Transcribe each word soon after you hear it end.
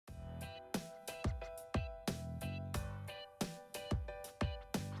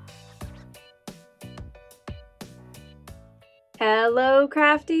Hello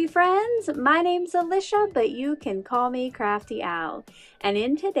crafty friends, my name's Alicia, but you can call me Crafty Al. And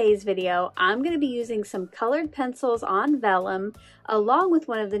in today's video, I'm going to be using some colored pencils on vellum along with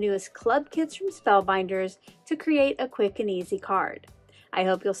one of the newest club kits from Spellbinders to create a quick and easy card. I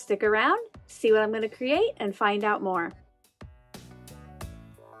hope you'll stick around, see what I'm going to create, and find out more.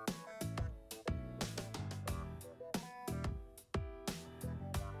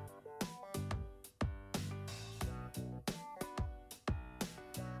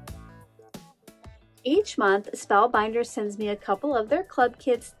 Each month, Spellbinders sends me a couple of their club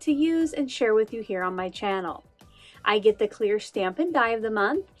kits to use and share with you here on my channel. I get the clear stamp and die of the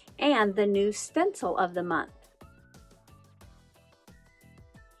month and the new stencil of the month.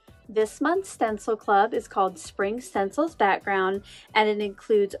 This month's stencil club is called Spring Stencils Background, and it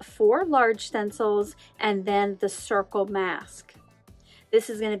includes 4 large stencils and then the circle mask. This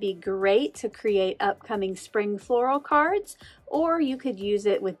is going to be great to create upcoming spring floral cards, or you could use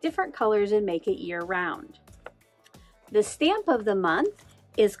it with different colors and make it year-round. The stamp of the month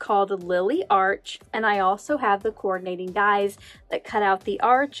is called Lily Arch, and I also have the coordinating dies that cut out the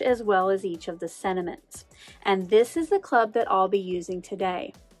arch as well as each of the sentiments. And this is the club that I'll be using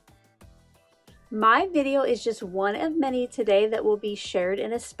today. My video is just one of many today that will be shared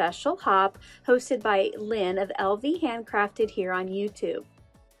in a special hop hosted by Lynn of LV Handcrafted here on YouTube.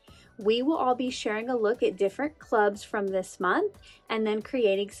 We will all be sharing a look at different clubs from this month and then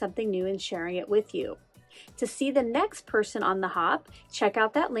creating something new and sharing it with you. To see the next person on the hop, check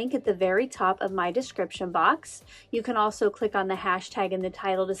out that link at the very top of my description box. You can also click on the hashtag in the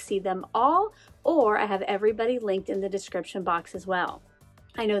title to see them all, or I have everybody linked in the description box as well.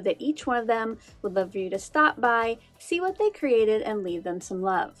 I know that each one of them would love for you to stop by, see what they created, and leave them some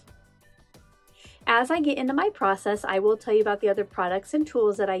love. As I get into my process, I will tell you about the other products and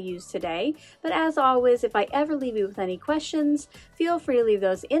tools that I use today, but as always, if I ever leave you with any questions, feel free to leave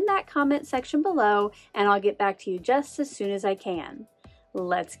those in that comment section below, and I'll get back to you just as soon as I can.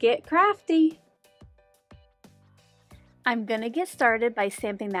 Let's get crafty! I'm going to get started by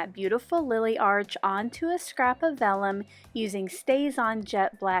stamping that beautiful lily arch onto a scrap of vellum using StazOn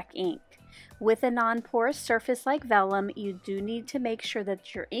Jet Black ink. With a non-porous surface like vellum, you do need to make sure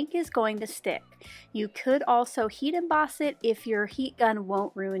that your ink is going to stick. You could also heat emboss it if your heat gun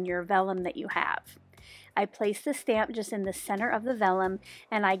won't ruin your vellum that you have. I placed the stamp just in the center of the vellum,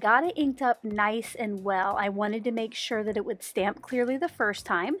 and I got it inked up nice and well. I wanted to make sure that it would stamp clearly the first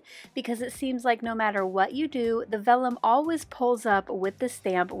time, because it seems like no matter what you do, the vellum always pulls up with the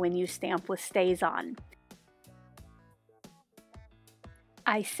stamp when you stamp with StazOn.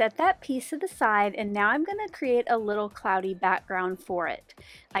 I set that piece to the side, and now I'm going to create a little cloudy background for it.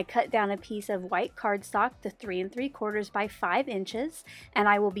 I cut down a piece of white cardstock to 3 3/4 by 5 inches, and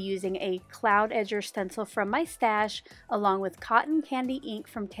I will be using a cloud edger stencil from my stash along with cotton candy ink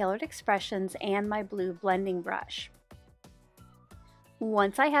from Tailored Expressions and my blue blending brush.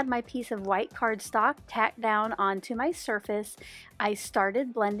 Once I had my piece of white cardstock tacked down onto my surface, I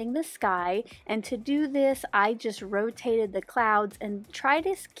started blending the sky, and to do this I just rotated the clouds and tried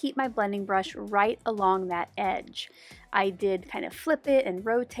to keep my blending brush right along that edge. I did kind of flip it and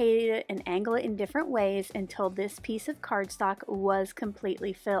rotate it and angle it in different ways until this piece of cardstock was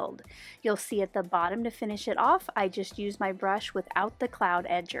completely filled. You'll see at the bottom to finish it off, I just used my brush without the cloud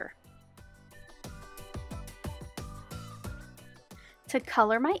edger. To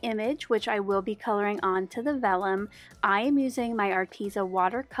color my image, which I will be coloring onto the vellum, I am using my Arteza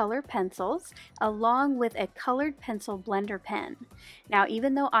watercolor pencils along with a colored pencil blender pen. Now,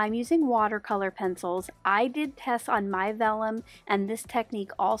 even though I'm using watercolor pencils, I did tests on my vellum, and this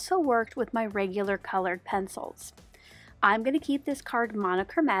technique also worked with my regular colored pencils. I'm going to keep this card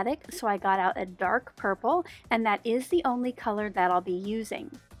monochromatic, so I got out a dark purple, and that is the only color that I'll be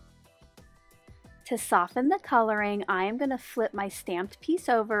using. To soften the coloring, I am going to flip my stamped piece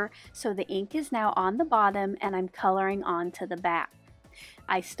over so the ink is now on the bottom and I'm coloring onto the back.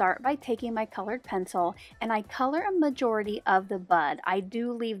 I start by taking my colored pencil and I color a majority of the bud. I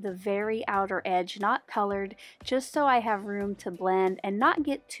do leave the very outer edge not colored just so I have room to blend and not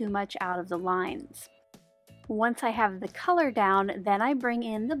get too much out of the lines. Once I have the color down, then I bring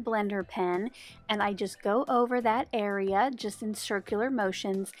in the blender pen and I just go over that area just in circular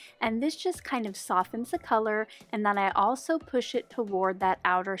motions, and this just kind of softens the color, and then I also push it toward that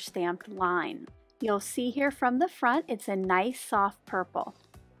outer stamped line. You'll see here from the front it's a nice soft purple.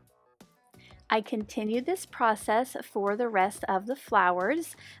 I continued this process for the rest of the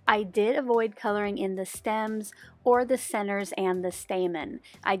flowers. I did avoid coloring in the stems or the centers and the stamen.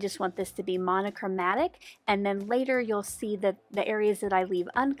 I just want this to be monochromatic, and then later you'll see that the areas that I leave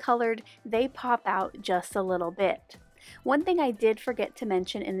uncolored, they pop out just a little bit. One thing I did forget to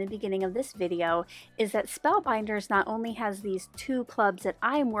mention in the beginning of this video is that Spellbinders not only has these 2 clubs that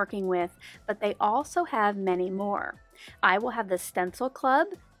I'm working with, but they also have many more. I will have the Stencil Club,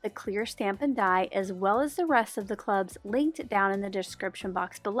 the Clear Stamp and Die, as well as the rest of the clubs linked down in the description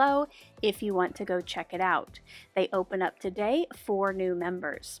box below if you want to go check it out. They open up today for new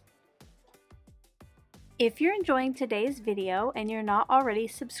members. If you're enjoying today's video and you're not already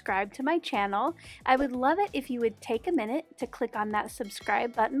subscribed to my channel, I would love it if you would take a minute to click on that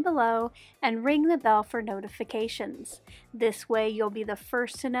subscribe button below and ring the bell for notifications. This way you'll be the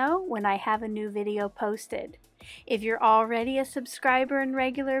first to know when I have a new video posted. If you're already a subscriber and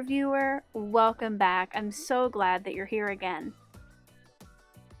regular viewer, welcome back. I'm so glad that you're here again.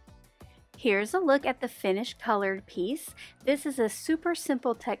 Here's a look at the finished colored piece. This is a super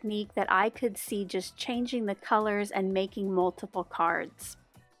simple technique that I could see just changing the colors and making multiple cards.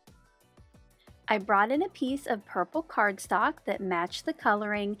 I brought in a piece of purple cardstock that matched the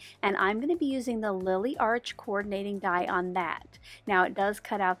coloring, and I'm going to be using the Lily Arch coordinating die on that. Now it does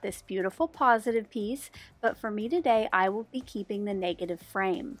cut out this beautiful positive piece, but for me today I will be keeping the negative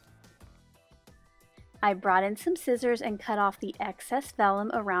frame. I brought in some scissors and cut off the excess vellum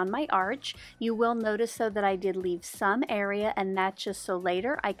around my arch. You will notice though that I did leave some area, and that's just so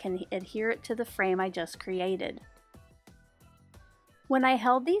later I can adhere it to the frame I just created. When I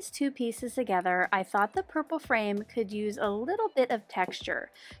held these 2 pieces together, I thought the purple frame could use a little bit of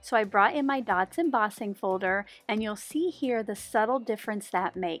texture. So I brought in my dots embossing folder, and you'll see here the subtle difference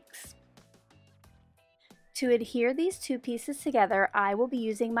that makes. To adhere these 2 pieces together, I will be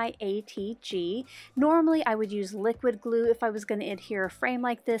using my ATG. Normally I would use liquid glue if I was going to adhere a frame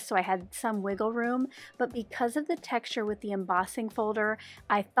like this so I had some wiggle room, but because of the texture with the embossing folder,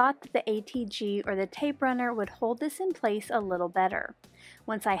 I thought that the ATG or the tape runner would hold this in place a little better.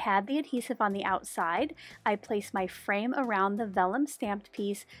 Once I had the adhesive on the outside, I placed my frame around the vellum stamped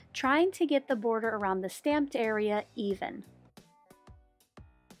piece, trying to get the border around the stamped area even.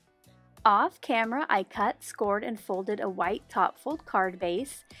 Off camera, I cut, scored, and folded a white top fold card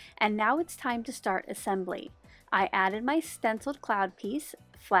base, and now it's time to start assembly. I added my stenciled cloud piece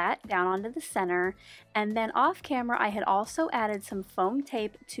flat down onto the center, and then off camera I had also added some foam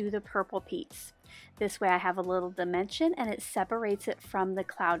tape to the purple piece. This way I have a little dimension and it separates it from the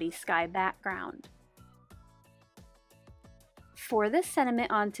cloudy sky background. For the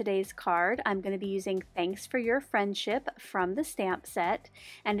sentiment on today's card, I'm going to be using Thanks for Your Friendship from the stamp set,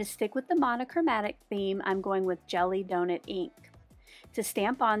 and to stick with the monochromatic theme, I'm going with Jelly Donut ink. To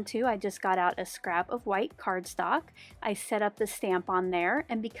stamp onto, I just got out a scrap of white cardstock. I set up the stamp on there,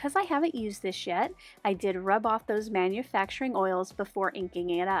 and because I haven't used this yet, I did rub off those manufacturing oils before inking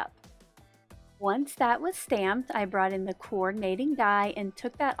it up. Once that was stamped, I brought in the coordinating die and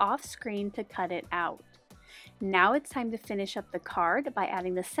took that off screen to cut it out. Now it's time to finish up the card by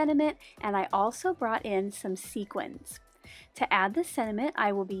adding the sentiment, and I also brought in some sequins. To add the sentiment,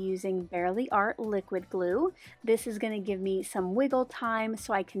 I will be using Barely Art liquid glue. This is going to give me some wiggle time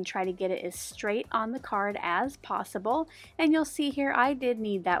so I can try to get it as straight on the card as possible. And you'll see here I did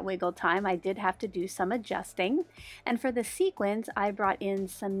need that wiggle time. I did have to do some adjusting. And for the sequins, I brought in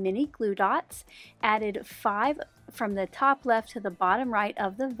some mini glue dots, added 5 from the top left to the bottom right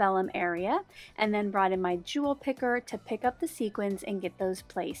of the vellum area, and then brought in my jewel picker to pick up the sequins and get those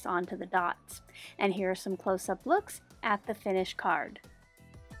placed onto the dots. And here are some close-up looks at the finished card.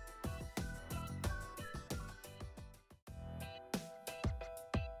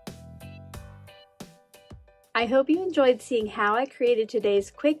 I hope you enjoyed seeing how I created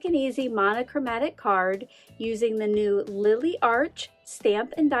today's quick and easy monochromatic card using the new Lily Arch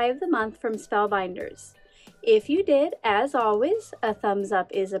Stamp and Die of the Month from Spellbinders. If you did, as always, a thumbs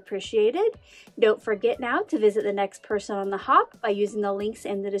up is appreciated. Don't forget now to visit the next person on the hop by using the links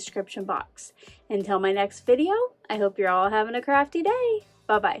in the description box. Until my next video, I hope you're all having a crafty day.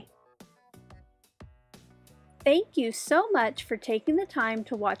 Bye-bye. Thank you so much for taking the time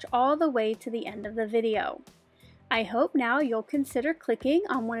to watch all the way to the end of the video. I hope now you'll consider clicking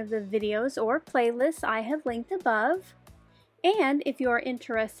on one of the videos or playlists I have linked above. And if you are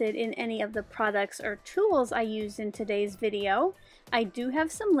interested in any of the products or tools I used in today's video, I do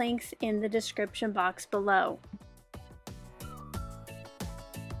have some links in the description box below.